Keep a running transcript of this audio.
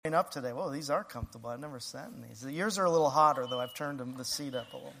walking up today. Whoa, these are comfortable. I've never sat in these. Yours are a little hotter, though. I've turned the seat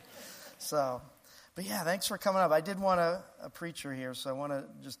up a little. So, but yeah, thanks for coming up. I did want a preacher here, so I want to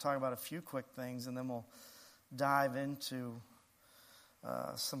just talk about a few quick things, and then we'll dive into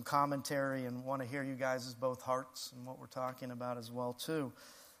some commentary and want to hear you guys' both hearts and what we're talking about as well, too.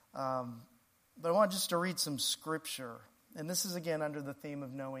 But I want just to read some scripture. And this is, again, under the theme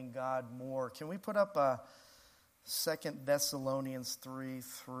of knowing God more. Can we put up 2 Thessalonians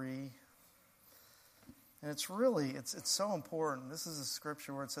 3:3? And it's so important. This is a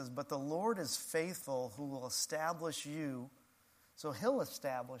scripture where it says, "But the Lord is faithful, who will establish you." So he'll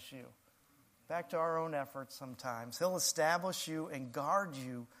establish you. Back to our own efforts sometimes. He'll establish you and guard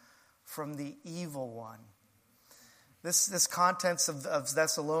you from the evil one. This contents of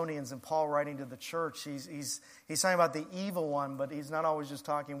Thessalonians and Paul writing to the church, he's talking about the evil one, but he's not always just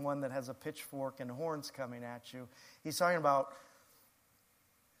talking one that has a pitchfork and horns coming at you. He's talking about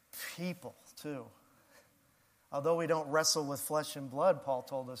people too. Although we don't wrestle with flesh and blood, Paul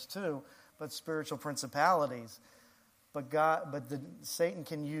told us too, but spiritual principalities. But Satan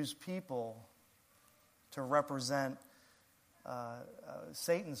can use people to represent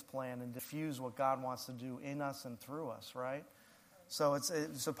Satan's plan and diffuse what God wants to do in us and through us, right? So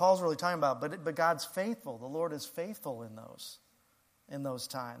Paul's really talking about, but God's faithful. The Lord is faithful in those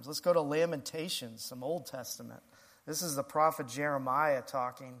times. Let's go to Lamentations, some Old Testament. This is the prophet Jeremiah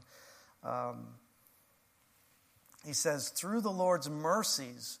talking. He says, "Through the Lord's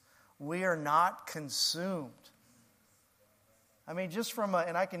mercies, we are not consumed." I mean, just from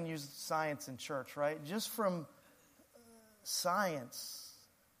and I can use science in church, right? Just from science,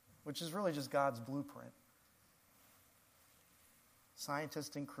 which is really just God's blueprint. Scientists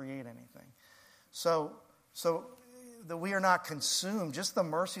didn't create anything. So that we are not consumed, just the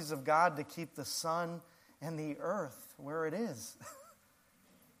mercies of God to keep the sun and the earth where it is.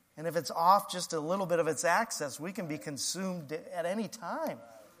 And if it's off just a little bit of its axis, we can be consumed at any time.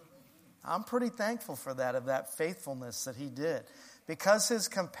 I'm pretty thankful for that, of that faithfulness that he did. Because his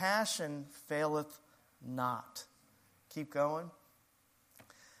compassion faileth not. Keep going.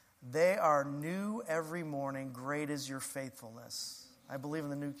 They are new every morning. Great is your faithfulness. I believe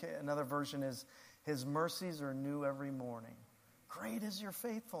in another version is, his mercies are new every morning. Great is your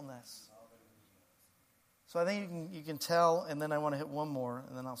faithfulness. So I think you can tell, and then I want to hit one more,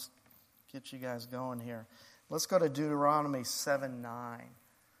 and then I'll get you guys going here. Let's go to Deuteronomy 7:9.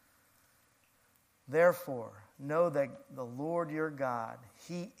 "Therefore, know that the Lord your God,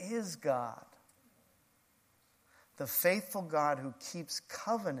 he is God, the faithful God who keeps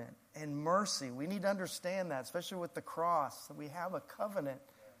covenant and mercy." We need to understand that, especially with the cross, that we have a covenant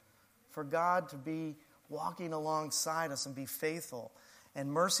for God to be walking alongside us and be faithful. And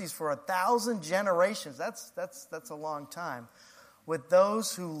mercies for 1,000 generations. That's a long time. "With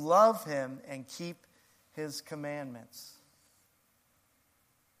those who love him and keep his commandments."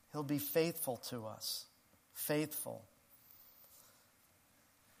 He'll be faithful to us. Faithful.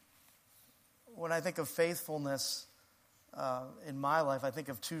 When I think of faithfulness in my life, I think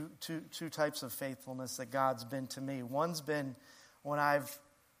of two types of faithfulness that God's been to me. One's been when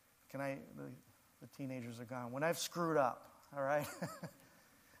the teenagers are gone. When I've screwed up, all right?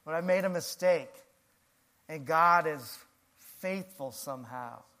 When I made a mistake, and God is faithful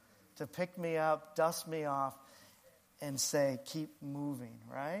somehow to pick me up, dust me off, and say, keep moving,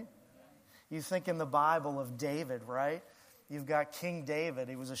 right? You think in the Bible of David, right? You've got King David.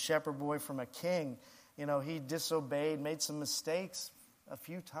 He was a shepherd boy from a king. You know, he disobeyed, made some mistakes a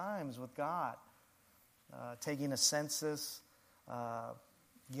few times with God. Taking a census,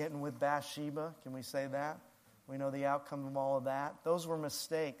 getting with Bathsheba. Can we say that? We know the outcome of all of that. Those were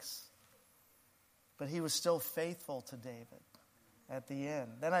mistakes. But he was still faithful to David at the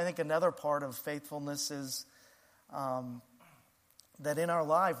end. Then I think another part of faithfulness is that in our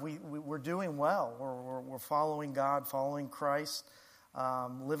life we're doing well. We're following God, following Christ,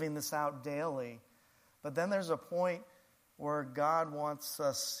 living this out daily. But then there's a point where God wants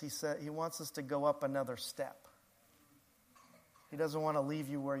us, he wants us to go up another step. He doesn't want to leave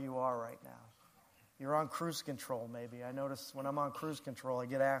you where you are right now. You're on cruise control maybe. I notice when I'm on cruise control, I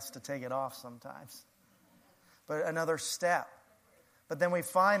get asked to take it off sometimes. But another step. But then we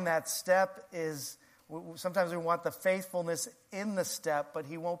find that step is, sometimes we want the faithfulness in the step, but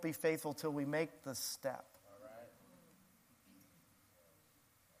he won't be faithful till we make the step.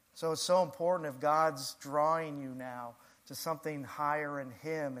 So it's so important if God's drawing you now to something higher in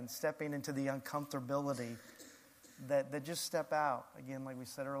him and stepping into the uncomfortability, that just step out. Again, like we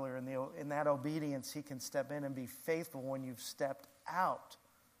said earlier, in that obedience, he can step in and be faithful when you've stepped out.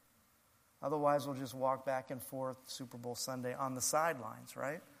 Otherwise, we'll just walk back and forth Super Bowl Sunday on the sidelines,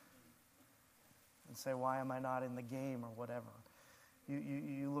 right? and say, why am I not in the game or whatever.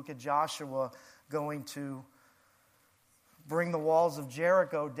 You look at Joshua going to bring the walls of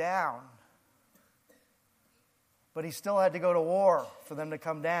Jericho down, but he still had to go to war for them to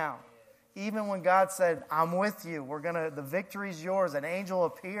come down. Even when God said, I'm with you, the victory's yours, an angel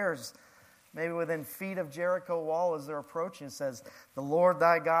appears maybe within feet of Jericho wall as they're approaching. It says, the Lord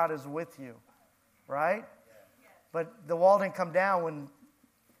thy God is with you. Right? But the wall didn't come down when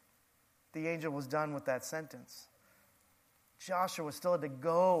the angel was done with that sentence. Joshua still had to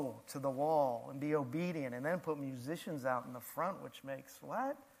go to the wall and be obedient and then put musicians out in the front, which makes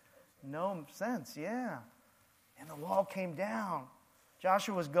what? No sense, yeah. And the wall came down.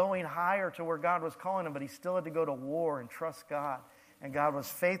 Joshua was going higher to where God was calling him, but he still had to go to war and trust God. And God was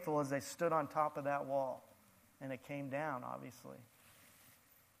faithful as they stood on top of that wall. And it came down, obviously.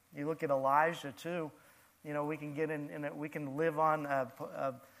 You look at Elijah, too. You know, we can get in it. We can live on...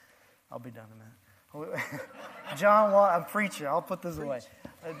 I'll be done in a minute. John Waller, I'm preaching. I'll put this away.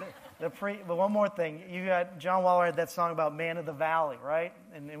 But one more thing. You got John Waller had that song about man of the valley, right?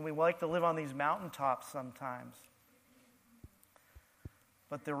 And we like to live on these mountaintops sometimes.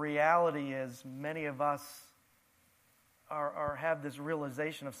 But the reality is many of us have this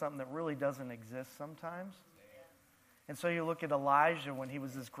realization of something that really doesn't exist sometimes. And so you look at Elijah when he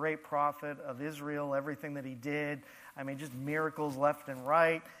was this great prophet of Israel, everything that he did. I mean, just miracles left and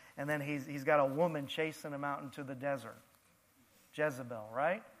right. And then he's got a woman chasing him out into the desert. Jezebel,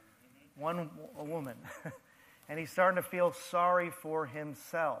 right? A woman. And he's starting to feel sorry for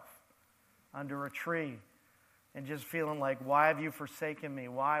himself under a tree. And just feeling like, why have you forsaken me?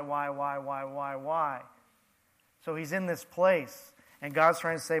 Why? So he's in this place. And God's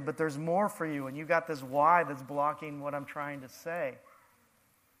trying to say, but there's more for you. And you got this why that's blocking what I'm trying to say.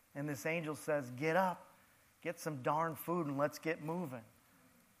 And this angel says, get up. Get some darn food and let's get moving.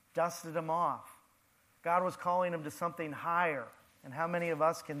 Dusted him off. God was calling him to something higher. And how many of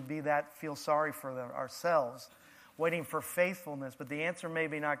us can be that, feel sorry for ourselves, waiting for faithfulness? But the answer may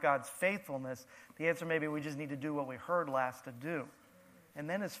be not God's faithfulness. The answer may be we just need to do what we heard last to do. And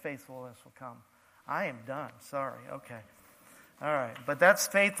then his faithfulness will come. I am done. Sorry. Okay. All right. But that's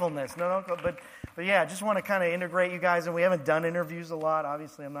faithfulness. No, but yeah, I just want to kind of integrate you guys. And we haven't done interviews a lot.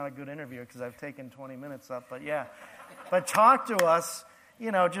 Obviously, I'm not a good interviewer because I've taken 20 minutes up. But yeah. But talk to us.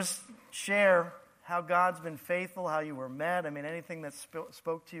 You know, just share how God's been faithful, how you were met. I mean, anything that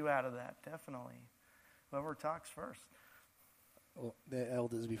spoke to you out of that, definitely. Whoever talks first. Well, they're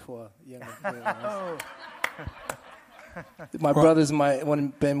elders before. My brother's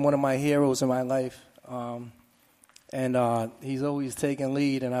been one of my heroes in my life. And he's always taken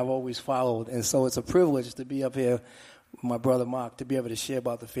lead, and I've always followed. And so it's a privilege to be up here with my brother Mark, to be able to share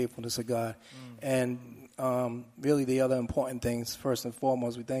about the faithfulness of God. And really the other important things, first and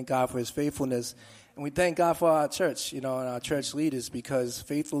foremost, we thank God for his faithfulness. And we thank God for our church, and our church leaders, because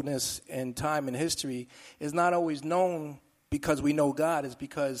faithfulness in time and history is not always known because we know God. It's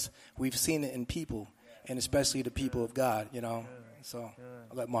because we've seen it in people, and especially the people of God, So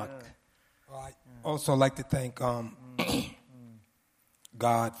I'll let Mark. Well, I also like to thank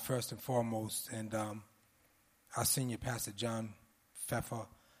God first and foremost, and our senior pastor, John Pfeffer,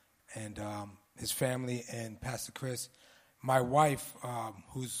 and his family, and Pastor Chris. My wife,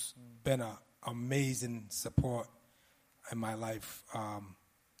 who's been an amazing support in my life,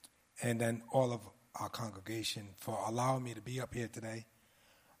 and then all of our congregation for allowing me to be up here today.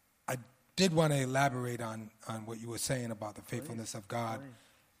 I did want to elaborate on what you were saying about the faithfulness of God.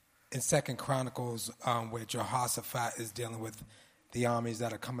 In 2 Chronicles, where Jehoshaphat is dealing with the armies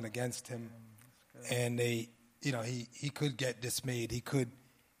that are coming against him, and they, he could get dismayed, he could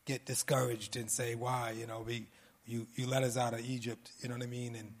get discouraged and say, "Why, you let us out of Egypt," you know what I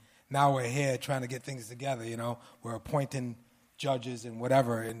mean? And now we're here trying to get things together, we're appointing judges and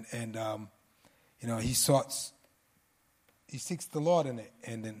whatever, and he seeks the Lord in it,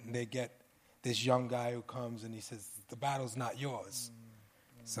 and then they get this young guy who comes and he says, "The battle's not yours."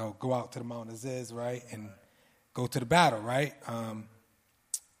 So go out to the Mount Aziz, right, and go to the battle, right?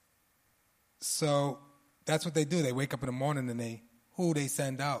 So that's what they do. They wake up in the morning and they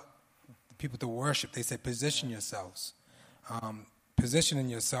send out? The people to worship. They say, position yourselves. Positioning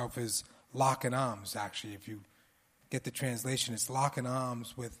yourself is locking arms, actually. If you get the translation, it's locking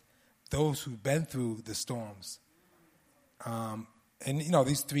arms with those who've been through the storms. And,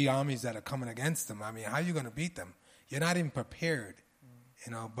 these three armies that are coming against them, I mean, how are you going to beat them? You're not even prepared.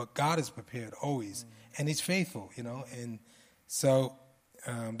 But God is prepared always, and he's faithful, and so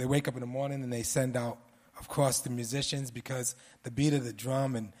they wake up in the morning and they send out, of course, the musicians, because the beat of the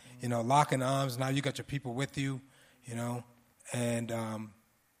drum and, locking arms, now you got your people with you, and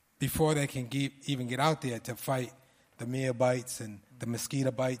before they can even get out there to fight the mosquito bites and the mosquito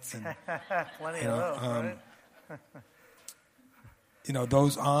bites and Plenty of those, right?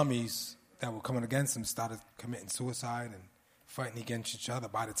 Those armies that were coming against them started committing suicide and fighting against each other.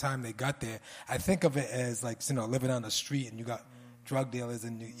 By the time they got there, I think of it as like, living on the street and you got drug dealers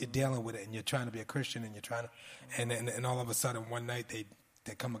and you're dealing with it and you're trying to be a Christian and you're trying to, and all of a sudden one night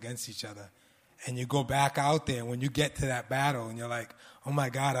they come against each other. And you go back out there, and when you get to that battle, and you're like, oh,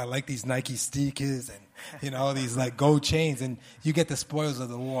 my God, I like these Nike sneakers and, these, like, gold chains. And you get the spoils of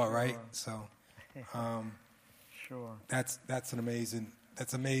the war, right? So Sure. That's amazing.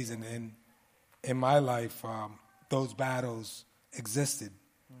 And in my life, those battles existed.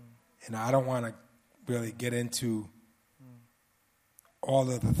 And I don't want to really get into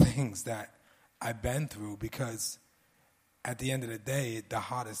all of the things that I've been through, because at the end of the day, the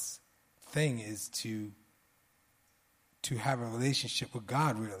hardest thing is to have a relationship with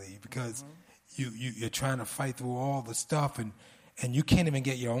God, really, because you're trying to fight through all the stuff and you can't even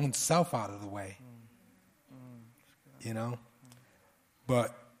get your own self out of the way,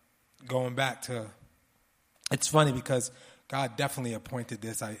 But going back to, it's funny because God definitely appointed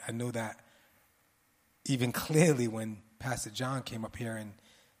this. I knew that even clearly when Pastor John came up here and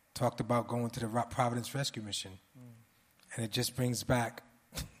talked about going to the Providence Rescue Mission, and it just brings back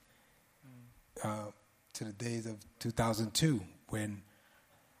to the days of 2002 when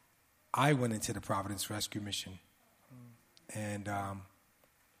I went into the Providence Rescue Mission. And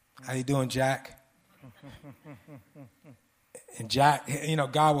how you doing, Jack? And Jack,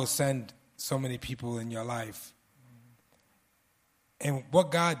 God will send so many people in your life. And what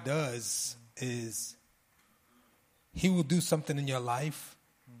God does is he will do something in your life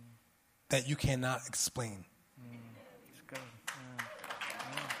that you cannot explain. It's good.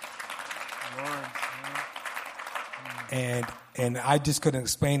 Lord. And I just couldn't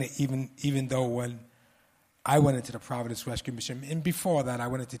explain it, even though when I went into the Providence Rescue Mission, and before that I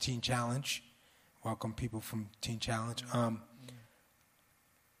went into Teen Challenge, welcome people from Teen Challenge,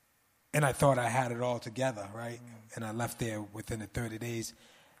 and I thought I had it all together, right? And I left there within the 30 days.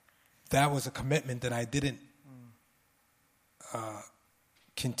 That was a commitment that I didn't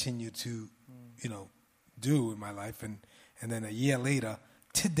continue to, do in my life. And then a year later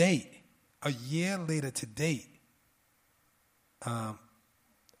to date, I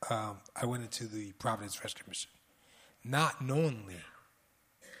went into the Providence Rescue Mission, not knowingly.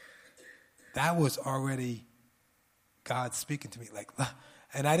 That was already God speaking to me,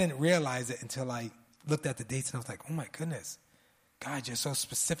 and I didn't realize it until I looked at the dates and I was like, oh my goodness, God, you're so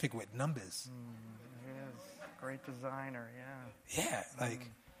specific with numbers. He is. Great designer, yeah. Yeah,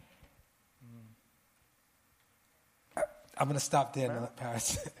 I'm going to stop there and let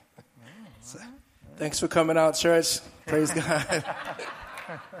Paris. So. Thanks for coming out, church. Praise God.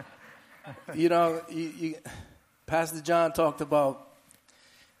 Pastor John talked about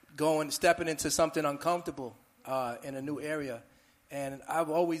stepping into something uncomfortable in a new area. And I've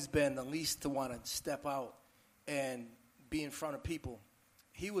always been the least to want to step out and be in front of people.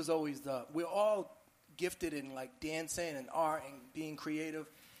 He was always we're all gifted in dancing and art and being creative.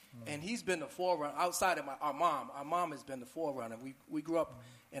 And he's been the forerunner outside of our mom. Our mom has been the forerunner. We grew up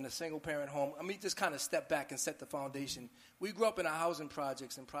in a single-parent home. I mean, just kind of step back and set the foundation. We grew up in our housing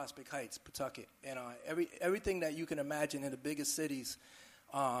projects in Prospect Heights, Pawtucket. And everything that you can imagine in the biggest cities,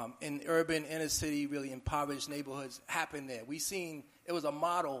 in urban, inner city, really impoverished neighborhoods happened there. It was a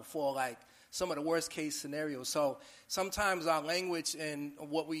model for some of the worst case scenarios. So sometimes our language and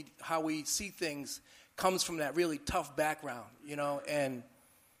how we see things comes from that really tough background, and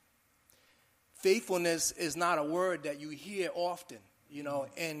faithfulness is not a word that you hear often,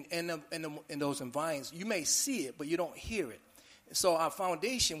 in those environments. You may see it, but you don't hear it. So our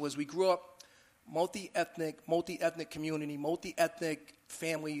foundation was we grew up multi-ethnic community, multi-ethnic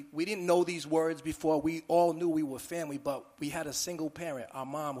family. We didn't know these words before. We all knew we were family, but we had a single parent, our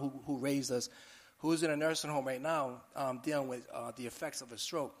mom, who raised us, who's in a nursing home right now dealing with the effects of a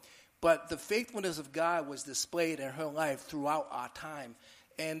stroke. But the faithfulness of God was displayed in her life throughout our time.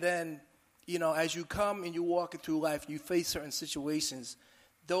 And then, as you come and you walk through life, you face certain situations,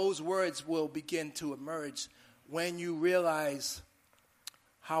 those words will begin to emerge when you realize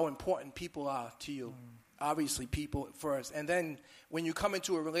how important people are to you. Obviously, people first. And then when you come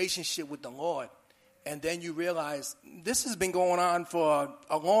into a relationship with the Lord, and then you realize this has been going on for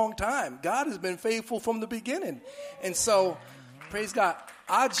a long time. God has been faithful from the beginning. And so, praise God,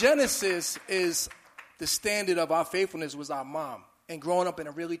 our genesis is the standard of our faithfulness was our mom, and growing up in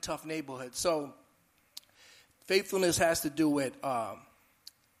a really tough neighborhood. So faithfulness has to do with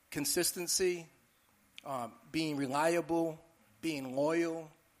consistency, being reliable, being loyal,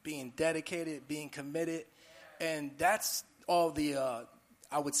 being dedicated, being committed. And that's all the,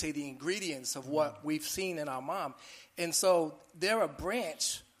 I would say, the ingredients of what we've seen in our mom. And so they're a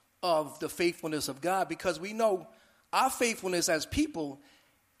branch of the faithfulness of God, because we know our faithfulness as people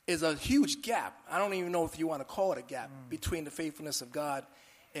is a huge gap. I don't even know if you want to call it a gap between the faithfulness of God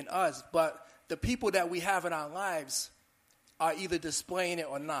and us. But the people that we have in our lives are either displaying it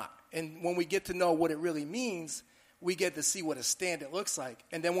or not. And when we get to know what it really means, we get to see what a standard looks like.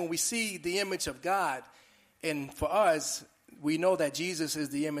 And then when we see the image of God, and for us, we know that Jesus is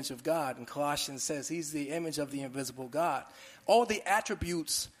the image of God. And Colossians says he's the image of the invisible God. All the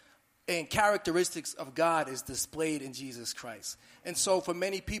attributes and characteristics of God is displayed in Jesus Christ. And so for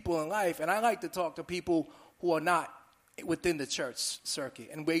many people in life, and I like to talk to people who are not within the church circuit,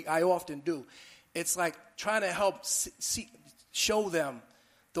 and I often do, it's like trying to help show them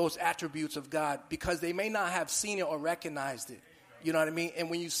those attributes of God, because they may not have seen it or recognized it. You know what I mean? And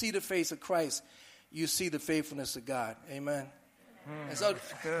when you see the face of Christ, you see the faithfulness of God. Amen. And so,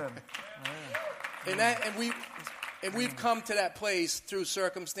 that's good. And we've come to that place through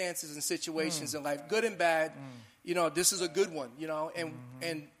circumstances and situations in life, good and bad. You know, this is a good one, you know,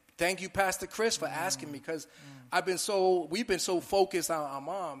 and thank you, Pastor Chris, for asking me, because we've been so focused on our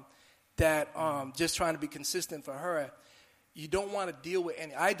mom that just trying to be consistent for her. You don't want to deal with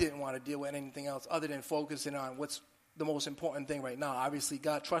I didn't want to deal with anything else other than focusing on what's the most important thing right now. Obviously,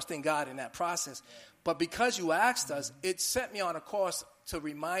 God, trusting God in that process. But because you asked us, it set me on a course to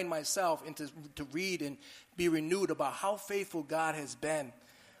remind myself and to read and be renewed about how faithful God has been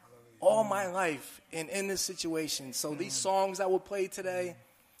all my life in this situation. So these songs that will play today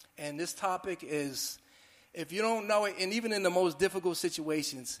and this topic is, if you don't know it, and even in the most difficult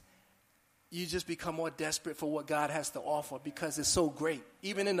situations, you just become more desperate for what God has to offer, because it's so great,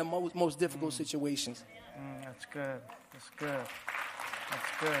 even in the most difficult situations. That's good. That's good.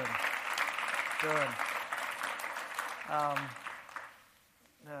 That's good. Good.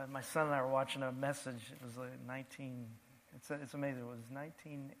 My son and I were watching a message. It was like it's amazing. It was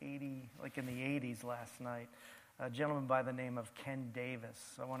 1980, like in the 80s last night. A gentleman by the name of Ken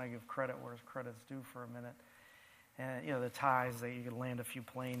Davis. I want to give credit where credit's due for a minute. And, you know, the ties that you could land a few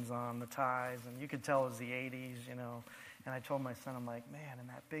planes on, the ties, and you could tell it was the 80s, you know. And I told my son, I'm like, man, in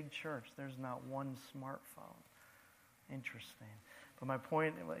that big church, there's not one smartphone. Interesting. But my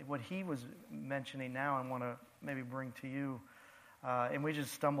point, what he was mentioning now, I want to maybe bring to you, and we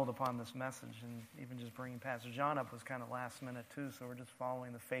just stumbled upon this message, and even just bringing Pastor John up was kind of last minute too, so we're just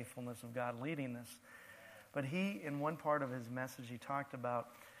following the faithfulness of God leading this. But he, in one part of his message, he talked about,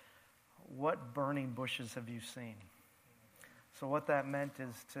 what burning bushes have you seen? So what that meant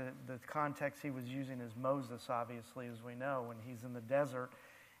is, to the context he was using is Moses, obviously, as we know, when he's in the desert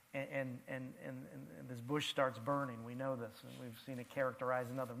and this bush starts burning. We know this, and we've seen it characterized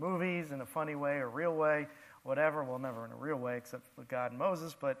in other movies in a funny way or real way, whatever. Well, never in a real way except with God and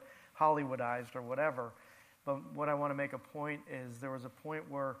Moses, but Hollywoodized or whatever. But what I want to make a point is, there was a point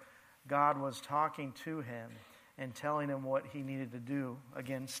where God was talking to him and telling him what he needed to do,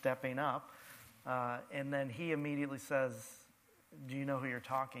 again, stepping up. And then he immediately says, do you know who you're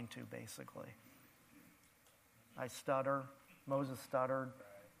talking to, basically? I stutter. Moses stuttered.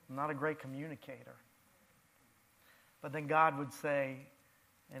 I'm not a great communicator. But then God would say,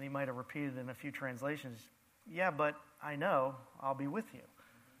 and he might have repeated in a few translations, yeah, but I know I'll be with you.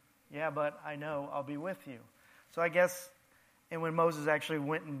 Yeah, but I know I'll be with you. So I guess, and when Moses actually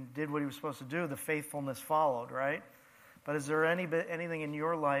went and did what he was supposed to do, the faithfulness followed, right? But is there anything in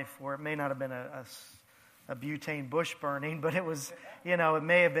your life where it may not have been a butane bush burning, but it was, you know, it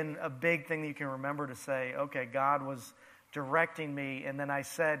may have been a big thing that you can remember to say, okay, God was directing me, and then I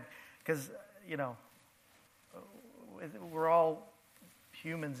said, because, you know, we're all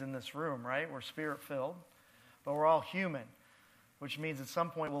humans in this room, right? We're spirit-filled, but we're all human, which means at some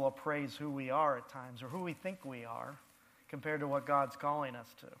point we'll appraise who we are at times, or who we think we are, compared to what God's calling us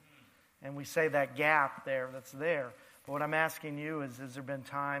to. And we say that gap that's there. But what I'm asking you is, has there been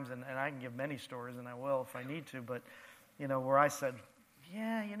times, and I can give many stories, and I will if I need to, but, you know, where I said,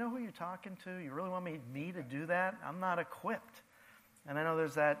 yeah, you know who you're talking to? You really want me to do that? I'm not equipped. And I know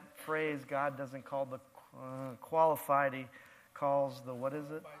there's that phrase, God doesn't call the qualified, he calls the, what is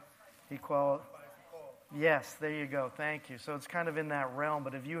it? Yes, there you go. Thank you. So it's kind of in that realm,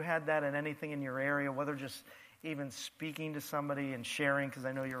 but have you had that in anything in your area, whether just even speaking to somebody and sharing, because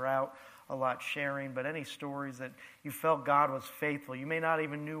I know you're out a lot sharing, but any stories that you felt God was faithful? You may not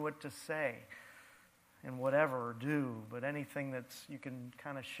even knew what to say and whatever, or do, but anything that you can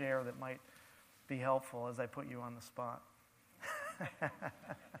kind of share that might be helpful as I put you on the spot.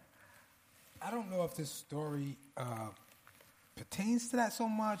 I don't know if this story pertains to that so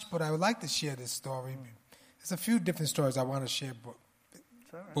much, but I would like to share this story. There's a few different stories I want to share, but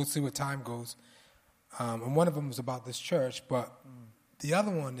we'll see where time goes. And one of them was about this church, but the other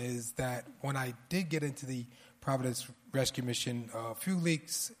one is that when I did get into the Providence Rescue Mission, a few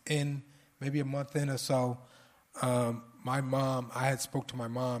weeks in, maybe a month in or so, I had spoke to my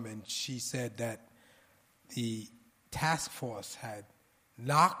mom, and she said that the task force had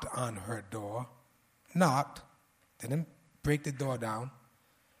knocked on her door, didn't break the door down,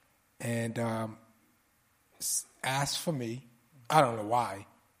 and asked for me. I don't know why,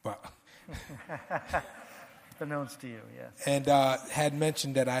 but... Announced to you, yes. And had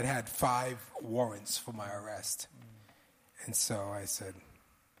mentioned that I'd had 5 warrants for my arrest. And so I said,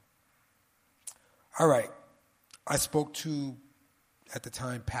 all right. I spoke to, at the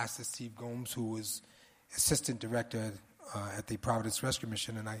time, Pastor Steve Gomes, who was assistant director at the Providence Rescue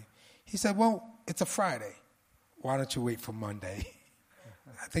Mission, and he said, well, it's a Friday. Why don't you wait for Monday?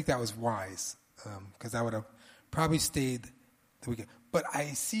 I think that was wise, because I would have probably stayed the weekend. But I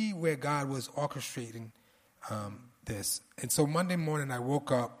see where God was orchestrating this. And so Monday morning I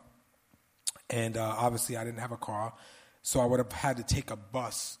woke up, and obviously I didn't have a car, so I would have had to take a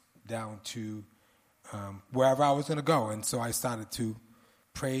bus down to wherever I was going to go. And so I started to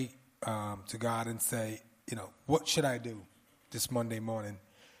pray to God and say, what should I do this Monday morning?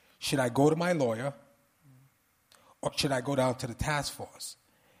 Should I go to my lawyer, or should I go down to the task force?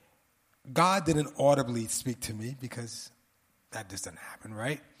 God didn't audibly speak to me, because that just doesn't happen,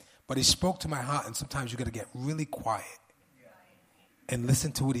 right? But he spoke to my heart, and sometimes you got to get really quiet and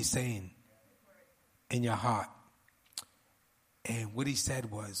listen to what he's saying in your heart. And what he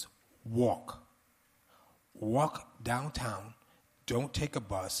said was, walk downtown. Don't take a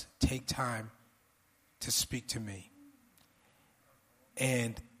bus. Take time to speak to me.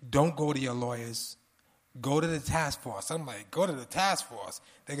 And don't go to your lawyers. Go to the task force. I'm like, go to the task force.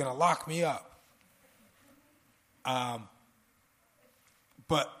 They're going to lock me up.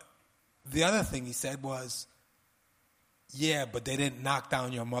 But the other thing he said was, yeah, but they didn't knock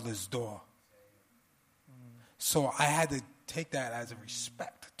down your mother's door. So I had to take that as a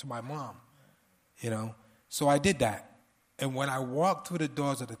respect to my mom, So I did that. And when I walked through the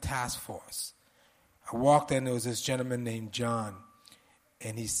doors of the task force, I walked in, there was this gentleman named John.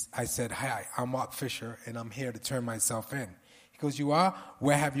 And I said, hi, I'm Mark Fisher, and I'm here to turn myself in. He goes, you are?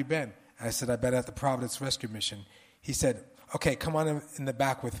 Where have you been? And I said, I've been at the Providence Rescue Mission. He said, okay, come on in the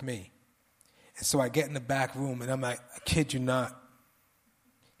back with me. And so I get in the back room, and I'm like, I kid you not.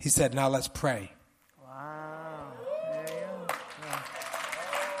 He said, now let's pray. Wow. There you go. Yeah.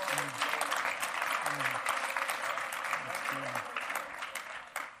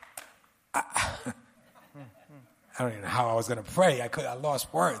 I don't even know how I was going to pray. I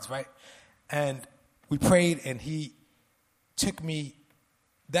lost words, right? And we prayed, and he took me.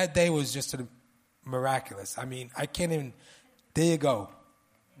 That day was just miraculous. I mean, I can't even. There you go.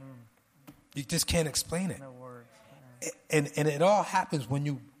 You just can't explain it. No words. And it all happens when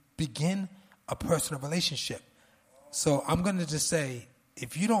you begin a personal relationship. So I'm going to just say,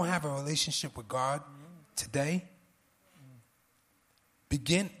 if you don't have a relationship with God today,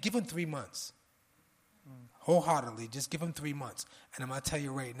 give him 3 months. Wholeheartedly, just give him 3 months. And I'm going to tell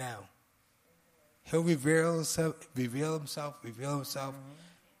you right now, he'll reveal himself.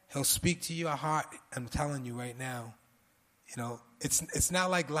 He'll speak to your heart. I'm telling you right now, it's not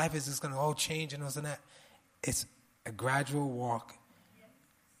like life is just going to all change and this and that. It's a gradual walk,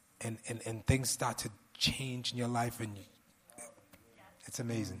 and things start to change in your life, and it's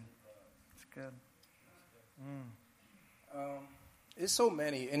amazing. It's good. It's so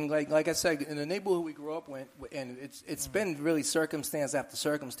many, and like I said, in the neighborhood we grew up in, and it's been really circumstance after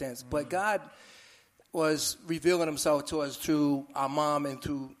circumstance. But God was revealing himself to us through our mom and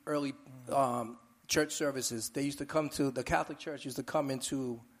through early church services. They used to come to, the Catholic Church used to come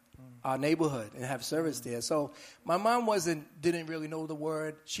into our neighborhood and have service there. So my mom didn't really know the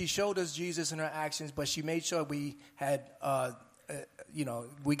word. She showed us Jesus in her actions, but she made sure we had,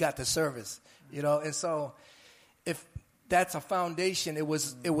 we got the service, And so if that's a foundation, it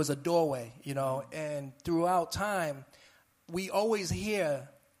was a doorway, And throughout time, we always hear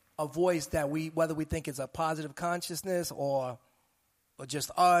a voice that whether we think it's a positive consciousness or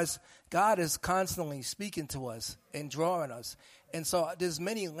just us, God is constantly speaking to us and drawing us. And so there's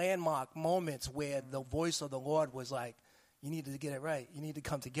many landmark moments where the voice of the Lord was like, you need to get it right. You need to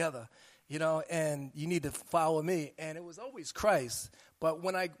come together, and you need to follow me. And it was always Christ. But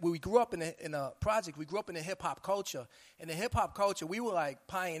when we grew up in a project, we grew up in the hip-hop culture. In the hip-hop culture, we were like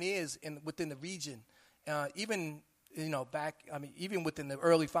pioneers within the region. Even even within the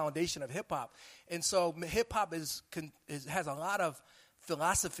early foundation of hip-hop. And so hip-hop has a lot of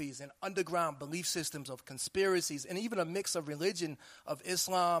philosophies and underground belief systems of conspiracies and even a mix of religion of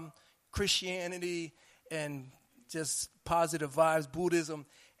Islam, Christianity, and just positive vibes, Buddhism.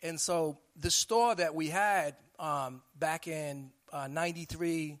 And so the store that we had back in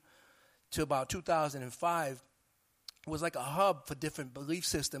 93 to about 2005 was like a hub for different belief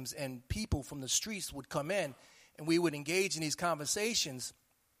systems, and people from the streets would come in, and we would engage in these conversations.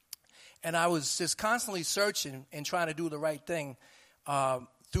 And I was just constantly searching and trying to do the right thing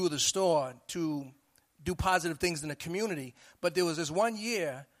through the store to do positive things in the community. But there was this one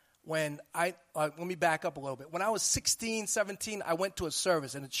year when let me back up a little bit. When I was 16, 17, I went to a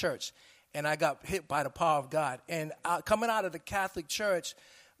service in a church, and I got hit by the power of God. And coming out of the Catholic Church,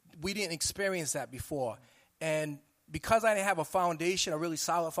 we didn't experience that before. And because I didn't have a foundation, a really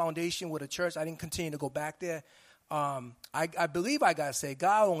solid foundation with a church, I didn't continue to go back there. I believe I got saved.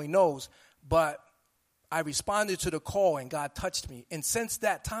 God only knows. But I responded to the call, and God touched me. And since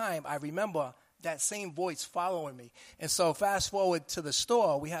that time, I remember that same voice following me. And so fast forward to the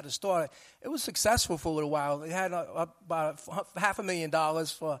store. We had a store. It was successful for a little while. It had about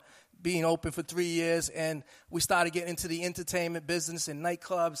 $500,000 for being open for 3 years. And we started getting into the entertainment business and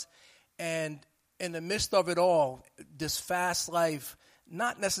nightclubs. And in the midst of it all, this fast life,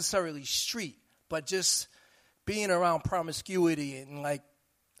 not necessarily street, but just being around promiscuity and like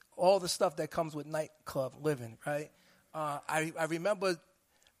all the stuff that comes with nightclub living, right? I remember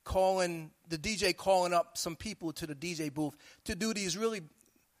the DJ calling up some people to the DJ booth to do these really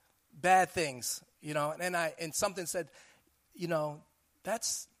bad things, and something said,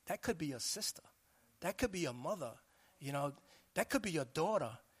 that could be your sister, that could be your mother, that could be your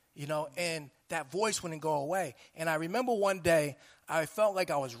daughter, and that voice wouldn't go away. And I remember one day I felt like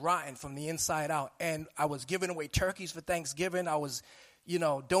I was rotten from the inside out, and I was giving away turkeys for Thanksgiving. I was,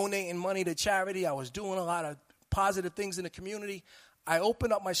 donating money to charity. I was doing a lot of positive things in the community. I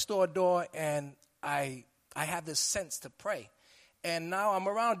opened up my store door, and I had this sense to pray. And now I'm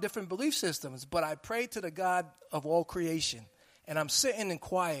around different belief systems, but I prayed to the God of all creation. And I'm sitting in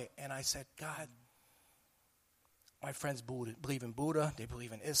quiet, and I said, God, my friends believe in Buddha. They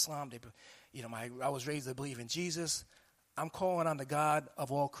believe in Islam. I was raised to believe in Jesus. I'm calling on the God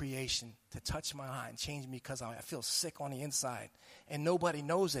of all creation to touch my heart and change me because I feel sick on the inside, and nobody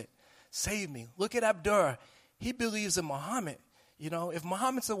knows it. Save me. Look at Abdur. He believes in Muhammad. If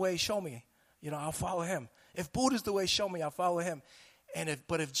Muhammad's the way, show me. I'll follow him. If Buddha's the way, show me. I'll follow him.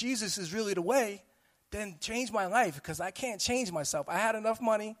 But if Jesus is really the way, then change my life, because I can't change myself. I had enough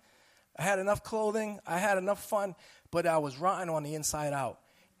money. I had enough clothing. I had enough fun, but I was rotten on the inside out.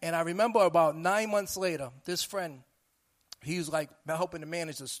 And I remember about 9 months later, this friend, he was like helping to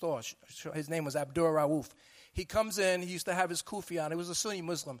manage the store. His name was Abdur Rauf. He comes in. He used to have his kufi on. He was a Sunni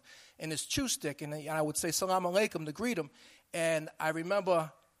Muslim, and his chew stick. And I would say salam alaikum to greet him. And I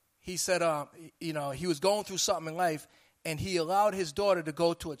remember he said, he was going through something in life, and he allowed his daughter to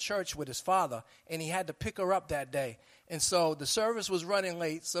go to a church with his father, and he had to pick her up that day. And so the service was running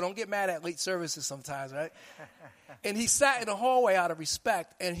late, so don't get mad at late services sometimes, right? And he sat in the hallway out of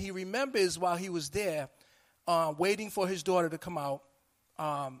respect, and he remembers while he was there waiting for his daughter to come out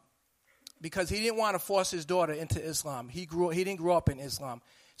because he didn't want to force his daughter into Islam. He didn't grow up in Islam,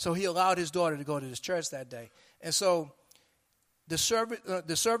 so he allowed his daughter to go to this church that day. And so the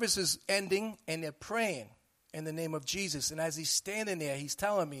service is ending, and they're praying in the name of Jesus. And as he's standing there, he's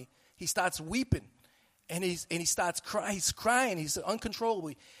telling me, he starts weeping. And he starts crying. He's crying. He's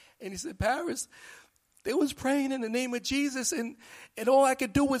uncontrollably. And he said, Paris, they was praying in the name of Jesus, and all I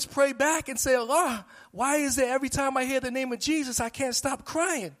could do was pray back and say, Allah, why is it every time I hear the name of Jesus, I can't stop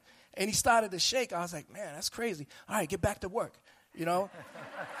crying? And he started to shake. I was like, man, that's crazy. All right, get back to work,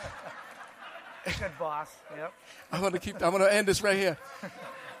 Good boss. Yep. I'm gonna end this right here.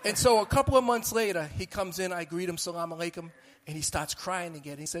 And so a couple of months later, he comes in. I greet him, salam alaikum, and he starts crying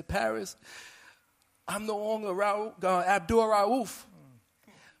again. He said, Paris, I'm no longer Abdur Rauf.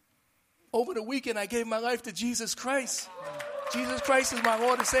 Over the weekend, I gave my life to Jesus Christ. Jesus Christ is my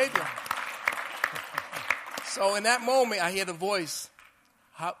Lord and Savior. So in that moment, I hear the voice,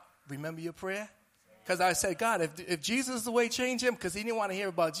 remember your prayer? Because I said, God, if Jesus is the way, change him, because he didn't want to hear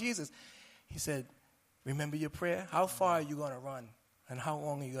about Jesus. He said, remember your prayer? How far are you going to run? And how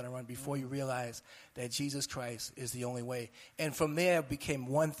long are you going to run before you realize that Jesus Christ is the only way? And from there, it became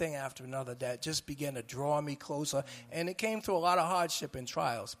one thing after another that just began to draw me closer. And it came through a lot of hardship and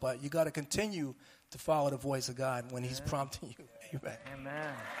trials. But you got to continue to follow the voice of God when he's prompting you. Amen.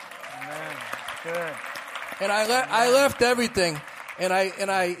 Amen. Good. And I left everything. And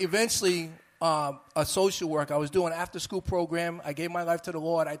I eventually a social work. I was doing an after-school program. I gave my life to the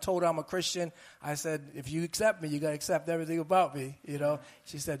Lord. I told her I'm a Christian. I said, if you accept me, you got to accept everything about me, you know.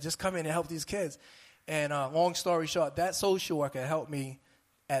 She said, just come in and help these kids. And long story short, that social worker helped me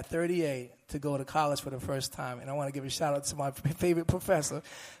at 38 to go to college for the first time. And I want to give a shout-out to my favorite professor,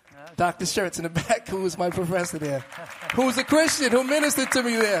 Dr. Shirts in the back, who was my professor there, who was a Christian, who ministered to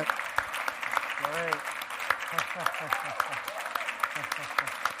me there. Great.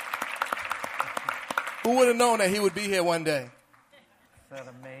 Who would have known that he would be here one day? Is that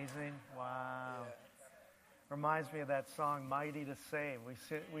amazing? Wow. Reminds me of that song, Mighty to Save.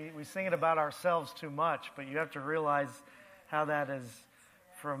 We sing it about ourselves too much, but you have to realize how that is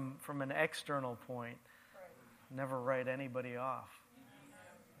from an external point. Never write anybody off.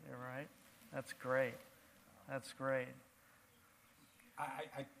 You're right? That's great. That's great.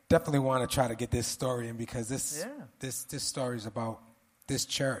 I definitely want to try to get this story in because this story is about this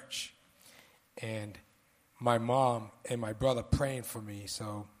church and my mom and my brother praying for me.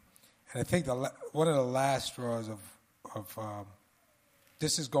 So, and I think one of the last straws of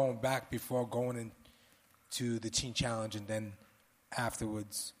this is going back before going into the Teen Challenge and then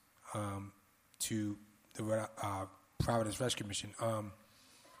afterwards to the Providence Rescue Mission.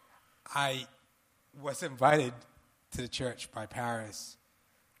 I was invited to the church by Paris.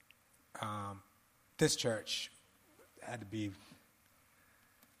 This church had to be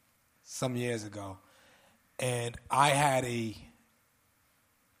some years ago. And I had a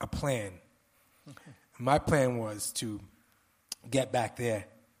plan. My plan was to get back there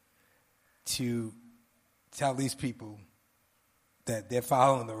to tell these people that they're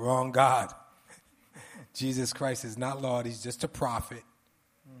following the wrong God. Jesus Christ is not Lord. He's just a prophet.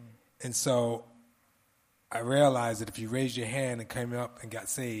 And so I realized that if you raised your hand and came up and got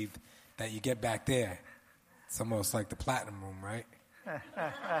saved, that you get back there. It's almost like the platinum room, right?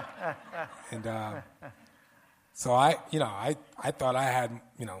 And so I thought I had,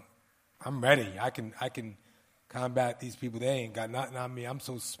 I'm ready. I can combat these people. They ain't got nothing on me. I'm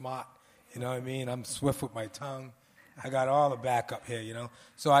so smart. You know what I mean? I'm swift with my tongue. I got all the backup here,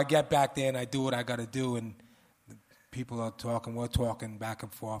 So I get back there and I do what I got to do. And people are talking. We're talking back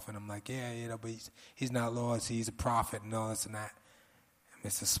and forth. And I'm like, yeah, but he's not Lord. He's a prophet and all this and that.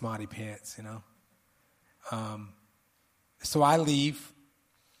 And Mr. Smarty Pants, So I leave.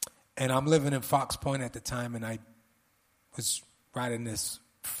 And I'm living in Fox Point at the time, and I was riding this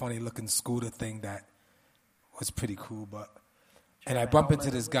funny-looking scooter thing that was pretty cool. And I bump into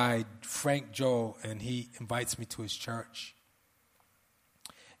this guy, Frank Joel, and he invites me to his church.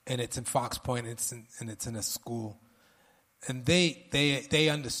 And it's in Fox Point, and it's in a school. And they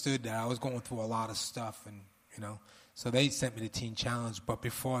understood that I was going through a lot of stuff, and so they sent me to Teen Challenge. But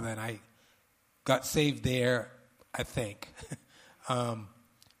before then, I got saved there, I think.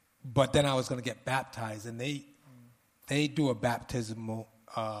 But then I was going to get baptized, and they do a baptismal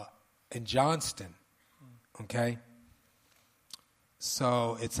in Johnston, okay?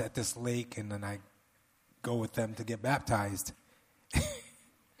 So it's at this lake, and then I go with them to get baptized.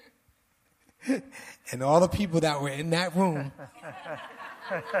 And all the people that were in that room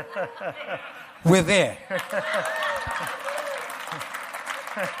were there.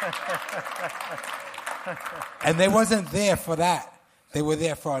 And they wasn't there for that. They were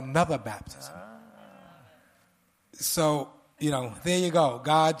there for another baptism. So, there you go.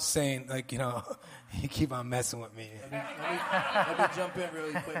 God's saying, you keep on messing with me. Let me jump in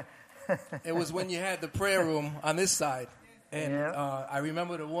really quick. It was when you had the prayer room on this side. And I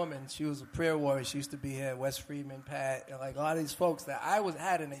remember the woman. She was a prayer warrior. She used to be here, Wes Friedman, Pat, and a lot of these folks that I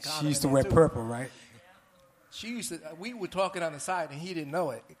had an encounter. She used to wear purple, right? She used to. We were talking on the side, and he didn't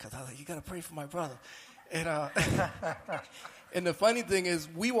know it because I was like, "You got to pray for my brother." And and the funny thing is,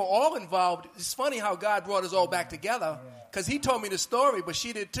 we were all involved. It's funny how God brought us all back together because he told me the story, but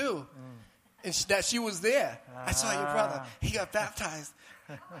she did too, and that she was there. I saw your brother. He got baptized.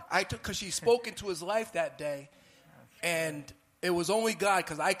 Because she spoke into his life that day, and it was only God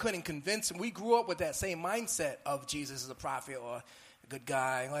because I couldn't convince him. We grew up with that same mindset of Jesus as a prophet or a good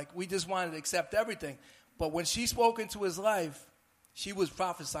guy. We just wanted to accept everything. But when she spoke into his life, she was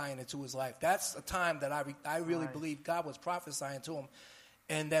prophesying into his life. That's a time that I really believe God was prophesying to him.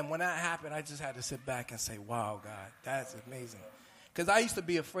 And then when that happened, I just had to sit back and say, wow, God, that's amazing. Because I used to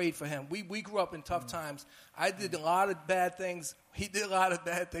be afraid for him. We grew up in tough times. I did a lot of bad things. He did a lot of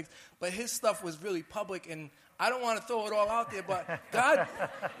bad things. But his stuff was really public, and I don't want to throw it all out there, but God,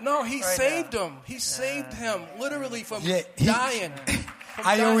 no, he saved him. He saved him literally from dying.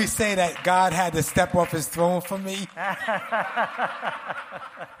 I always say that God had to step off his throne for me.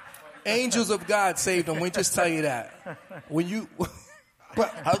 Angels of God saved him. We just tell you that.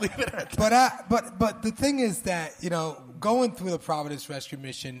 I'll leave it at that. But the thing is that, going through the Providence Rescue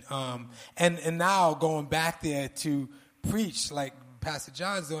Mission, and now going back there to preach like Pastor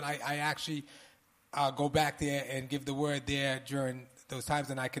John's doing, I actually go back there and give the word there during those times,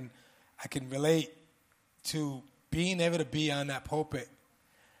 and I can relate to being able to be on that pulpit.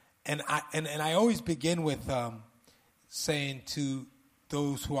 And I always begin with saying to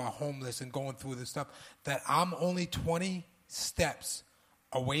those who are homeless and going through this stuff that I'm only 20 steps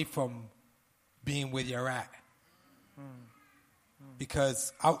away from being where you're at.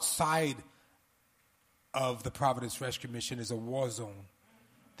 Because outside of the Providence Rescue Mission is a war zone.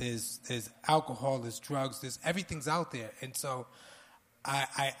 There's alcohol, there's drugs, there's everything's out there. And so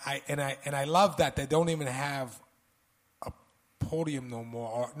I love that they don't even have a podium no more,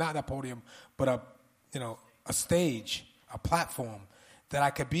 or not a podium, but a stage, a platform that I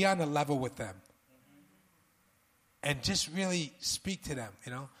could be on the level with them and just really speak to them,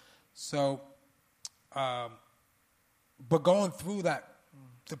 So, but going through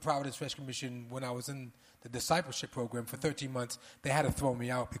the Providence Rescue Mission, when I was in the discipleship program for 13 months, they had to throw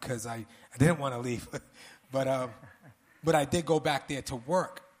me out because I didn't want to leave. But I did go back there to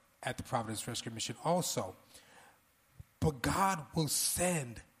work at the Providence Rescue Mission also. But God will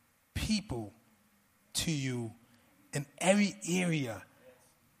send people to you in every area,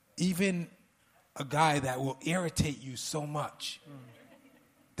 even a guy that will irritate you so much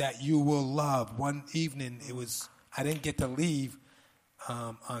that you will love. One evening, I didn't get to leave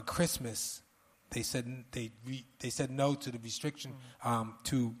on Christmas. They said they said no to the restriction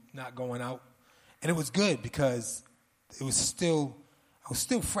to not going out, and it was good because I was still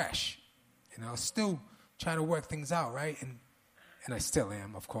fresh, I was still trying to work things out, right? And I still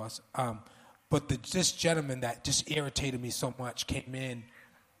am, of course. But this gentleman that just irritated me so much came in,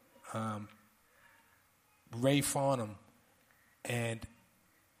 Ray Farnham, and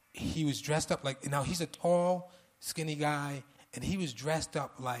he was dressed up like, he's a tall, skinny guy, and he was dressed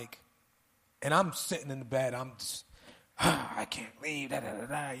up like, and I'm sitting in the bed, I'm just, I can't leave, you know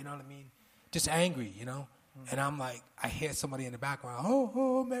what I mean? Just angry, And I'm like, I hear somebody in the background,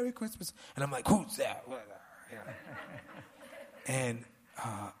 oh, Merry Christmas. And I'm like, who's that? And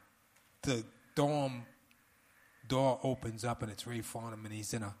the dorm door opens up, and it's Ray Farnham, and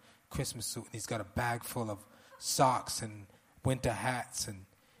he's in a Christmas suit, and he's got a bag full of socks and winter hats and,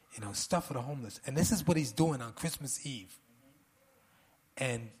 stuff for the homeless. And this is what he's doing on Christmas Eve.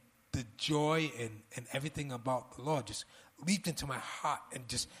 And the joy and everything about the Lord just leaped into my heart, and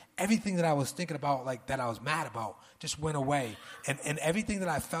just everything that I was thinking about, like that I was mad about, just went away. And everything that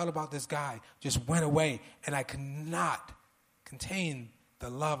I felt about this guy just went away, and I could not contain the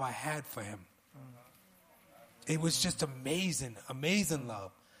love I had for him. It was just amazing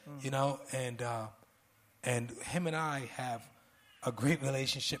love, and him and I have a great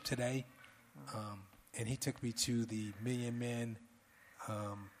relationship today. And he took me to the Million Man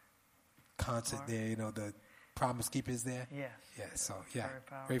concert there, the Promise Keepers there. Yes. Yeah, so, yeah,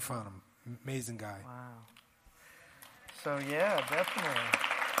 Ray Farnham, amazing guy. Wow. So, yeah, definitely.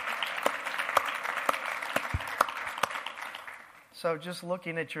 So just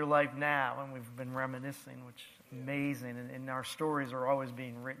looking at your life now, and we've been reminiscing, which is amazing, and our stories are always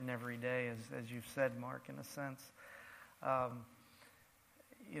being written every day, as you've said, Mark, in a sense. I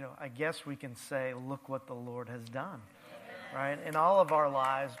guess we can say, look what the Lord has done, right? In all of our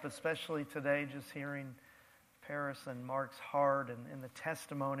lives, but especially today, just hearing Paris and Mark's heart and the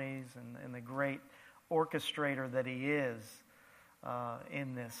testimonies and the great orchestrator that he is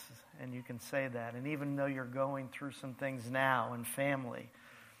in this, and you can say that. And even though you're going through some things now in family,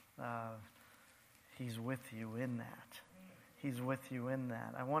 he's with you in that. He's with you in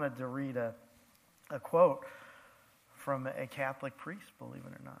that. I wanted to read a quote from a Catholic priest, believe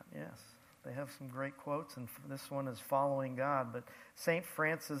it or not. Yes, they have some great quotes, and this one is following God. But St.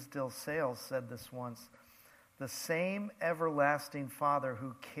 Francis de Sales said this once: "The same everlasting Father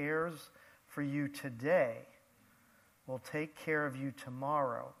who cares for you today will take care of you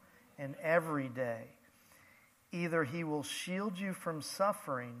tomorrow and every day. Either he will shield you from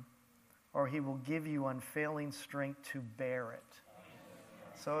suffering, or he will give you unfailing strength to bear it."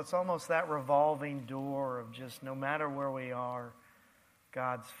 So it's almost that revolving door of just no matter where we are,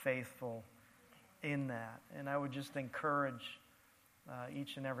 God's faithful in that. And I would just encourage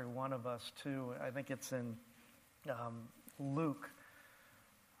each and every one of us too. I think it's in Luke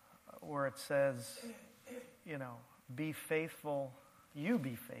where it says, be faithful, you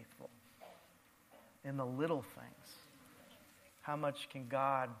be faithful in the little things. How much can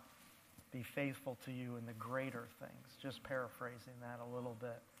God be faithful to you in the greater things? Just paraphrasing that a little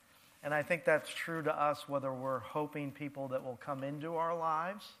bit. And I think that's true to us, whether we're hoping people that will come into our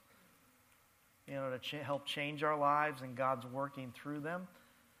lives, to help change our lives, and God's working through them.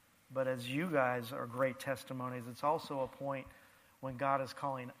 But as you guys are great testimonies, it's also a point when God is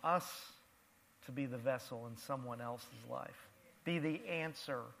calling us to be the vessel in someone else's life. Be the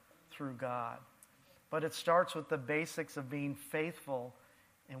answer through God. But it starts with the basics of being faithful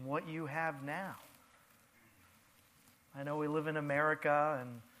in what you have now. I know we live in America,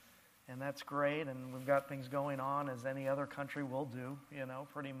 and that's great, and we've got things going on as any other country will do,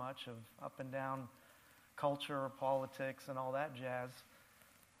 pretty much of up and down culture, politics, and all that jazz.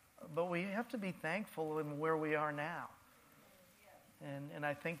 But we have to be thankful in where we are now. And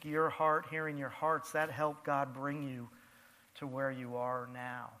I think your heart, hearing your hearts, that helped God bring you to where you are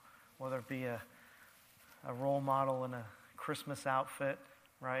now. Whether it be a role model in a Christmas outfit,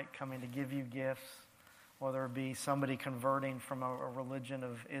 right, coming to give you gifts. Whether it be somebody converting from a religion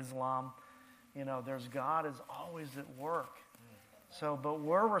of Islam. There's God is always at work. So, but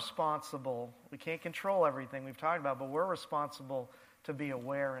we're responsible. We can't control everything we've talked about, but we're responsible to be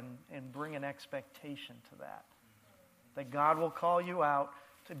aware and bring an expectation to that. That God will call you out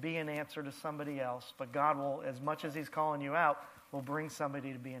to be an answer to somebody else, but God will, as much as He's calling you out, will bring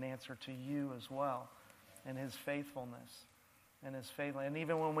somebody to be an answer to you as well, and His faithfulness, and And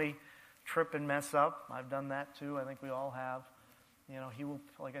even when we trip and mess up, I've done that too. I think we all have. He will,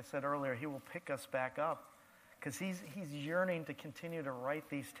 like I said earlier, He will pick us back up, because He's yearning to continue to write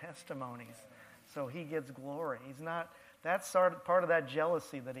these testimonies, so He gets glory. That's part of that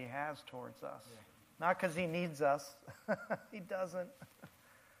jealousy that He has towards us. Yeah. Not because He needs us. He doesn't.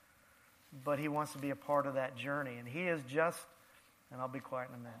 But He wants to be a part of that journey. And He is just, and I'll be quiet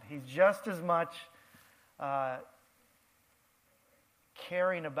in a minute, He's just as much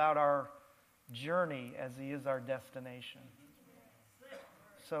caring about our journey as He is our destination.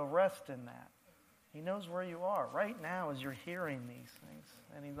 So rest in that. He knows where you are right now as you're hearing these things.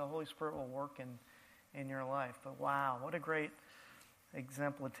 And the Holy Spirit will work in your life. But wow, what a great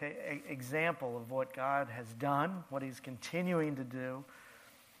example of what God has done, what He's continuing to do.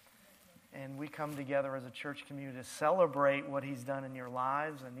 And we come together as a church community to celebrate what He's done in your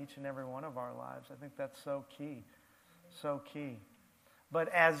lives and each and every one of our lives. I think that's so key. So key. But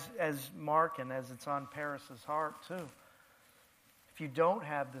as Mark, and as it's on Paris's heart too, if you don't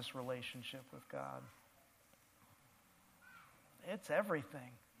have this relationship with God, it's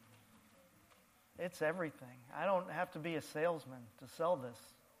everything. It's everything. I don't have to be a salesman to sell this.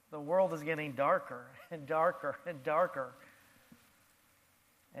 The world is getting darker and darker and darker.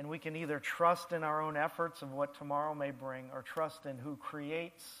 And we can either trust in our own efforts of what tomorrow may bring, or trust in who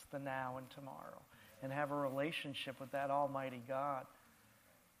creates the now and tomorrow, and have a relationship with that Almighty God.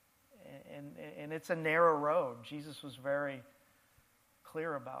 And it's a narrow road. Jesus was very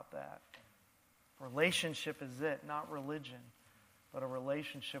clear about that. Relationship is it, not religion, but a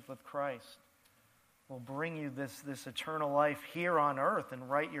relationship with Christ will bring you this eternal life here on earth and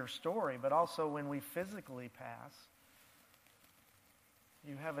write your story, but also when we physically pass,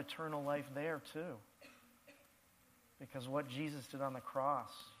 you have eternal life there too. Because what Jesus did on the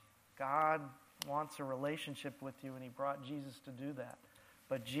cross, God wants a relationship with you, and He brought Jesus to do that.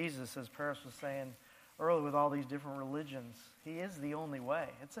 But Jesus, as Paris was saying earlier, with all these different religions, He is the only way.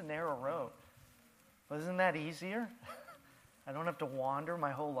 It's a narrow road. But isn't that easier? I don't have to wander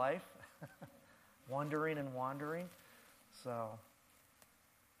my whole life. Wandering and wandering. So,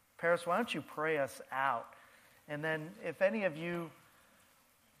 Paris, why don't you pray us out? And then if any of you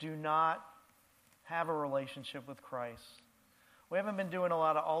do not have a relationship with Christ, we haven't been doing a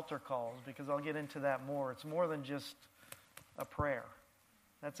lot of altar calls, because I'll get into that more. It's more than just a prayer.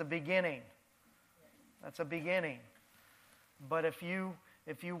 That's a beginning. That's a beginning. But if you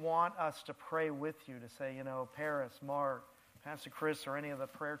want us to pray with you, to say, Paris, Mark, Pastor Chris, or any of the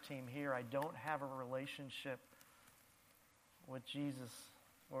prayer team here, I don't have a relationship with Jesus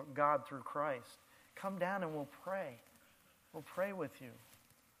or God through Christ, come down and we'll pray. We'll pray with you.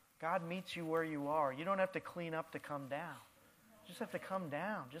 God meets you where you are. You don't have to clean up to come down. You just have to come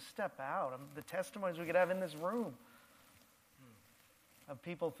down. Just step out. The testimonies we could have in this room of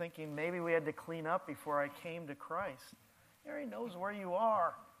people thinking maybe we had to clean up before I came to Christ. He already knows where you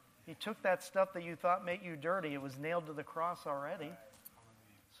are. He took that stuff that you thought made you dirty. It was nailed to the cross already.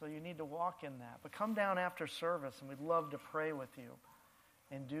 So you need to walk in that. But come down after service, and we'd love to pray with you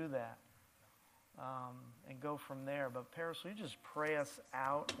and do that. And go from there. But Paris, will you just pray us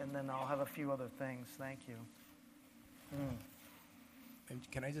out, and then I'll have a few other things. Thank you.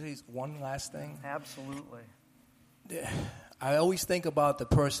 And can I just say one last thing? Absolutely. I always think about the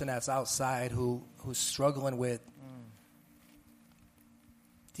person that's outside who's struggling with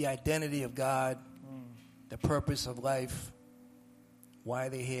the identity of God, the purpose of life, why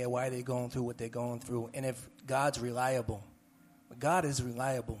they're here, why they're going through what they're going through, and if God's reliable. God is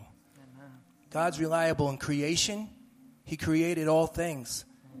reliable. Amen. God's reliable in creation. He created all things.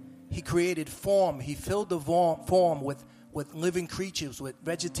 He created form. He filled the form with living creatures, with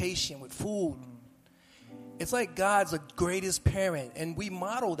vegetation, with food. It's like God's the greatest parent, and we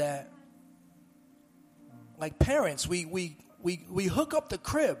model that like parents. We hook up the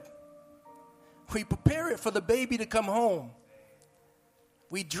crib. We prepare it for the baby to come home.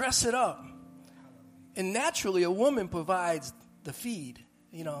 We dress it up. And naturally, a woman provides the feed,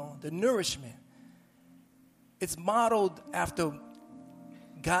 the nourishment. It's modeled after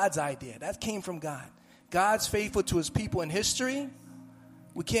God's idea. That came from God. God's faithful to his people in history.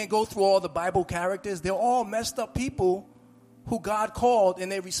 We can't go through all the Bible characters. They're all messed up people who God called and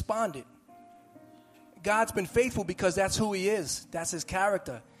they responded. God's been faithful because that's who he is. That's his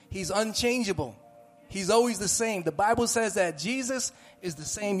character. He's unchangeable. He's always the same. The Bible says that Jesus is the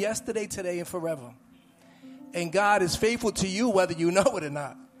same yesterday, today, and forever. And God is faithful to you whether you know it or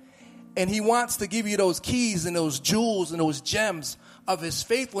not. And he wants to give you those keys and those jewels and those gems of his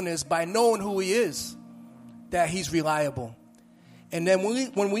faithfulness by knowing who he is, that he's reliable. And then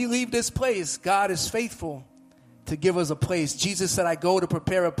when we leave this place, God is faithful to give us a place. Jesus said, I go to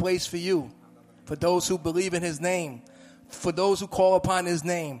prepare a place for you, for those who believe in his name, for those who call upon his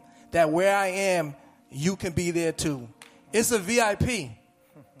name, that where I am, you can be there too. It's a VIP.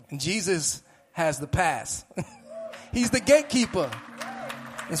 And Jesus has the pass. He's the gatekeeper.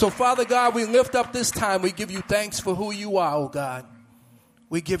 And so, Father God, we lift up this time. We give you thanks for who you are, oh God.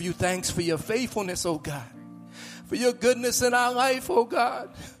 We give you thanks for your faithfulness, oh God. For your goodness in our life, oh God.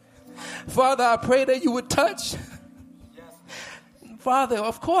 Father, I pray that you would touch. Father,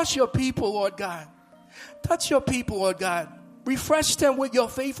 of course, your people, Lord God. Touch your people, Lord God. Refresh them with your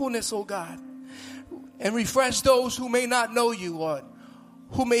faithfulness, oh God. And refresh those who may not know you, Lord.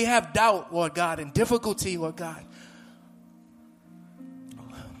 Who may have doubt, Lord God, and difficulty, Lord God.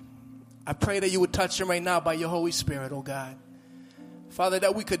 I pray that you would touch them right now by your Holy Spirit, oh God. Father,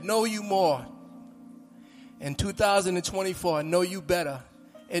 that we could know you more in 2024 and know you better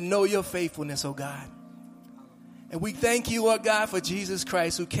and know your faithfulness, oh God. And we thank you, Lord God, for Jesus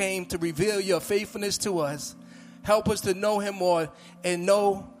Christ who came to reveal your faithfulness to us. Help us to know him more and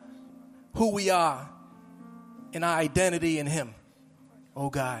know who we are and our identity in him, oh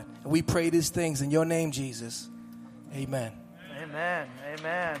God. And we pray these things in your name, Jesus. Amen. Amen.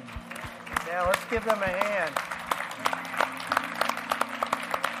 Amen. Yeah, let's give them a hand.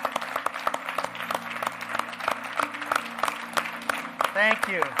 Thank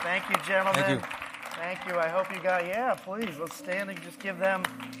you. Thank you, gentlemen. Thank you. Thank you. I hope you got, please, let's stand and just give them,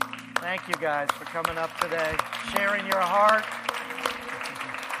 thank you guys for coming up today, sharing your heart.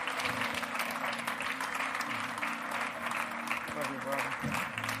 Love you, brother.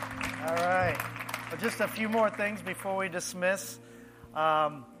 All right. Well, just a few more things before we dismiss.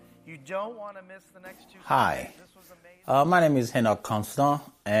 You don't want to miss the next two. Hi. This was amazing. My name is Enoch Constant,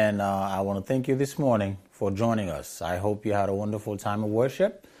 and I want to thank you this morning for joining us. I hope you had a wonderful time of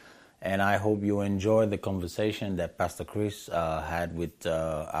worship, and I hope you enjoyed the conversation that Pastor Chris had with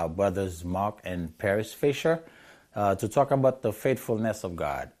our brothers Mark and Paris Fisher to talk about the faithfulness of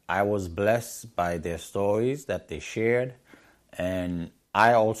God. I was blessed by their stories that they shared, and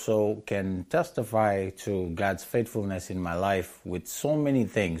I also can testify to God's faithfulness in my life with so many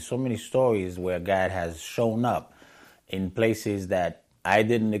things, so many stories where God has shown up in places that I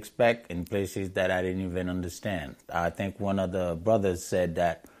didn't expect, in places that I didn't even understand. I think one of the brothers said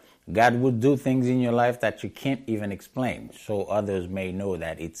that God would do things in your life that you can't even explain, so others may know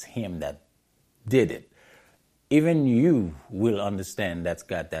that it's him that did it. Even you will understand that's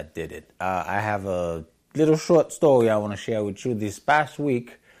God that did it. I have a little short story I want to share with you. This past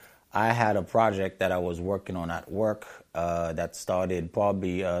week, I had a project that I was working on at work that started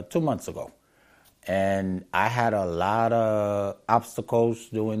probably 2 months ago. And I had a lot of obstacles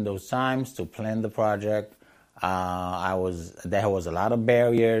during those times to plan the project. There was a lot of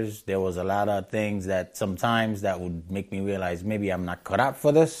barriers. There was a lot of things that sometimes that would make me realize maybe I'm not cut out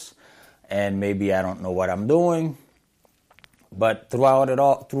for this, and maybe I don't know what I'm doing. But through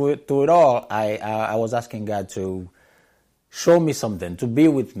it all, I was asking God to show me something, to be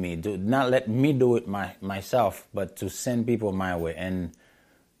with me, to not let me do it myself, but to send people my way. And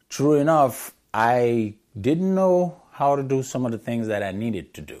true enough, I didn't know how to do some of the things that I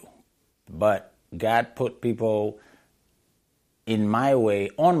needed to do. But God put people on my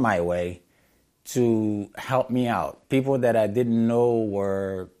way, to help me out. People that I didn't know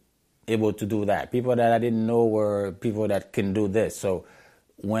were able to do that. People that I didn't know were people that can do this. So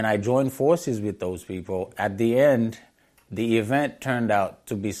when I joined forces with those people, at the end, the event turned out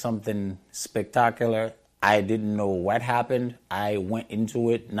to be something spectacular. I didn't know what happened. I went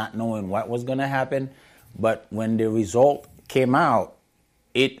into it not knowing what was going to happen. But when the result came out,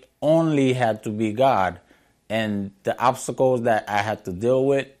 it only had to be God. And the obstacles that I had to deal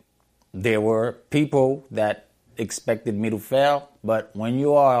with, there were people that expected me to fail. But when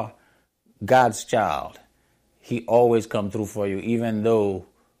you are God's child, He always comes through for you, even though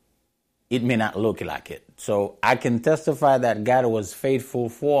it may not look like it. So I can testify that God was faithful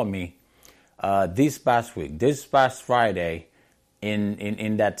for me this past week, this past Friday, in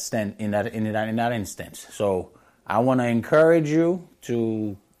that instance. So I want to encourage you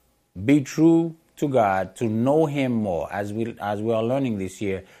to be true to God, to know Him more. As we are learning this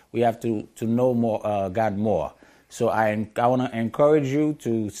year, we have to know more God more. So I want to encourage you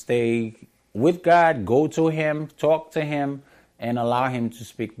to stay with God, go to Him, talk to Him, and allow Him to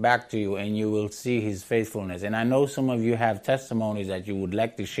speak back to you, and you will see His faithfulness. And I know some of you have testimonies that you would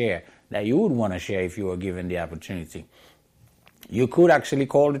like to share, that you would want to share if you were given the opportunity. You could actually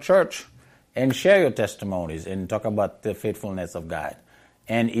call the church and share your testimonies and talk about the faithfulness of God.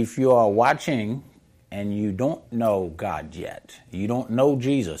 And if you are watching and you don't know God yet, you don't know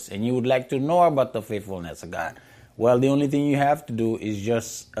Jesus, and you would like to know about the faithfulness of God, well, the only thing you have to do is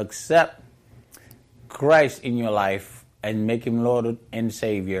just accept Christ in your life and make Him Lord and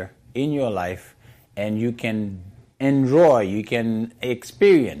Savior in your life, and you can enjoy, you can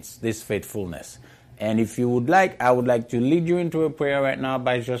experience this faithfulness. And if you would like, I would like to lead you into a prayer right now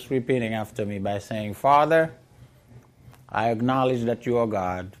by just repeating after me by saying, Father, I acknowledge that you are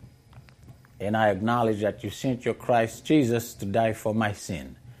God, and I acknowledge that you sent your Christ Jesus to die for my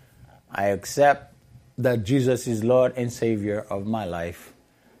sin. I accept that Jesus is Lord and Savior of my life.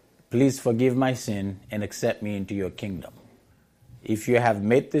 Please forgive my sin and accept me into your kingdom. If you have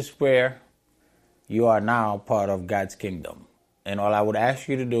made this prayer, you are now part of God's kingdom. And all I would ask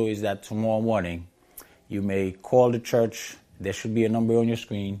you to do is that tomorrow morning, you may call the church. There should be a number on your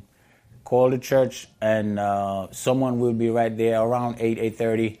screen. Call the church, and someone will be right there around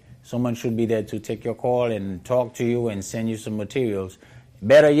 8:30. Someone should be there to take your call and talk to you and send you some materials.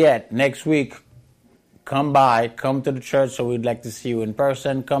 Better yet, next week, come to the church, so we'd like to see you in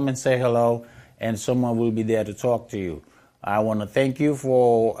person. Come and say hello, and someone will be there to talk to you. I want to thank you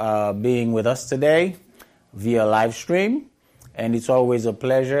for being with us today via live stream. And it's always a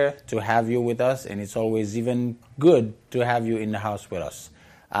pleasure to have you with us, and it's always even good to have you in the house with us.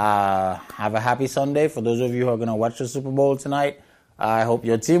 Have a happy Sunday. For those of you who are going to watch the Super Bowl tonight, I hope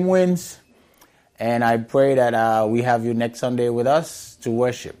your team wins. And I pray that we have you next Sunday with us to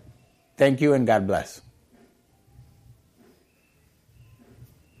worship. Thank you, and God bless.